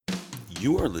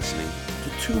You are listening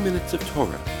to 2 Minutes of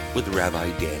Torah with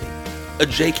Rabbi Danny, a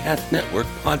JCast Network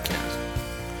podcast.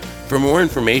 For more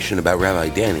information about Rabbi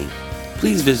Danny,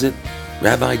 please visit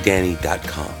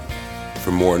rabbidanny.com. For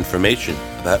more information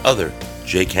about other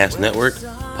JCast Network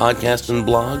podcasts and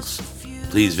blogs,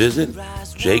 please visit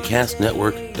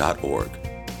jcastnetwork.org.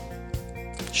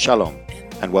 Shalom,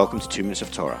 and welcome to 2 Minutes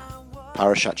of Torah,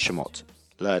 Parashat Shemot,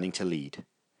 Learning to Lead.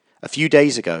 A few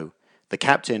days ago, the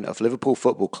captain of Liverpool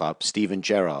Football Club, Steven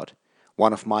Gerrard,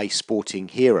 one of my sporting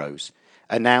heroes,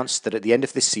 announced that at the end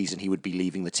of this season he would be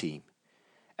leaving the team.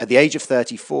 At the age of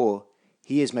 34,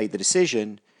 he has made the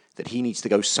decision that he needs to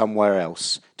go somewhere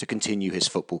else to continue his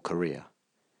football career.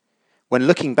 When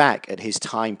looking back at his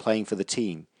time playing for the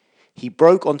team, he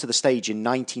broke onto the stage in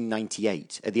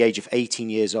 1998 at the age of 18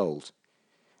 years old.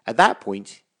 At that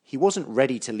point, he wasn't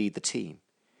ready to lead the team.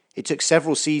 It took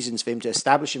several seasons for him to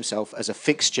establish himself as a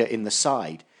fixture in the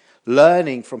side,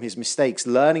 learning from his mistakes,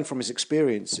 learning from his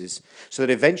experiences, so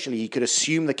that eventually he could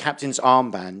assume the captain's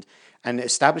armband and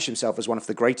establish himself as one of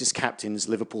the greatest captains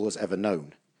Liverpool has ever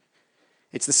known.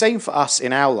 It's the same for us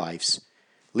in our lives.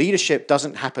 Leadership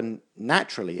doesn't happen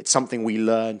naturally. It's something we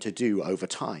learn to do over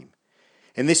time.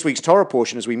 In this week's Torah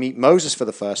portion, as we meet Moses for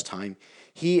the first time,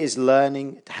 he is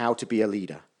learning how to be a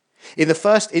leader. In the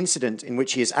first incident in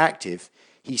which he is active,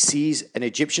 he sees an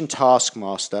Egyptian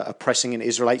taskmaster oppressing an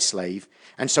Israelite slave,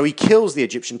 and so he kills the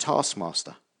Egyptian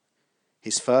taskmaster.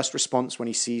 His first response when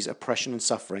he sees oppression and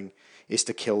suffering is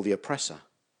to kill the oppressor.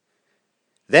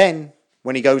 Then,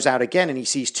 when he goes out again and he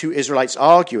sees two Israelites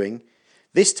arguing,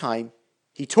 this time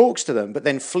he talks to them, but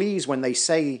then flees when they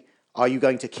say, "Are you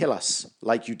going to kill us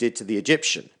like you did to the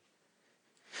Egyptian?"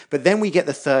 But then we get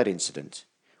the third incident,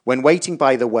 when waiting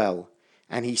by the well,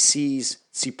 and he sees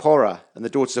Zipporah and the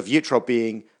daughters of Yitro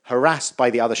being harassed by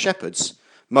the other shepherds,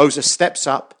 Moses steps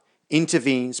up,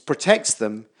 intervenes, protects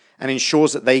them, and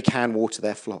ensures that they can water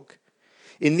their flock.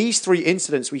 In these three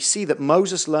incidents, we see that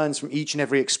Moses learns from each and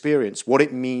every experience what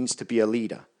it means to be a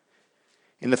leader.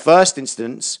 In the first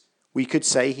instance, we could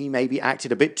say he maybe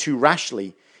acted a bit too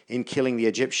rashly in killing the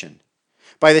Egyptian.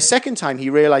 By the second time, he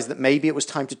realized that maybe it was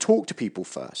time to talk to people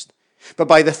first. But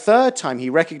by the third time, he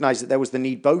recognized that there was the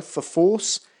need both for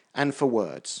force and for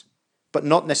words, but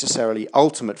not necessarily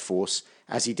ultimate force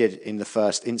as he did in the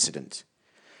first incident.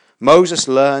 Moses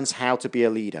learns how to be a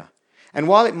leader. And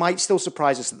while it might still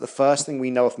surprise us that the first thing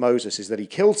we know of Moses is that he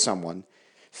killed someone,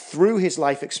 through his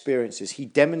life experiences, he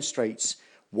demonstrates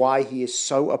why he is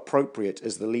so appropriate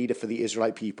as the leader for the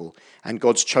Israelite people and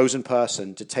God's chosen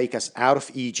person to take us out of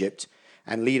Egypt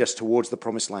and lead us towards the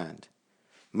promised land.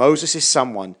 Moses is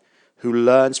someone who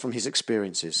learns from his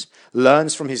experiences,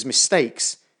 learns from his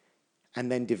mistakes,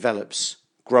 and then develops,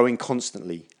 growing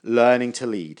constantly, learning to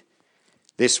lead.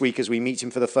 This week, as we meet him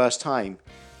for the first time,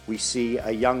 we see a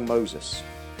young Moses.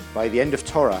 By the end of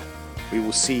Torah, we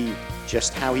will see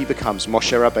just how he becomes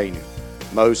Moshe Rabbeinu,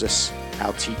 Moses,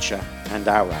 our teacher and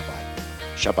our rabbi.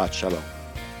 Shabbat Shalom.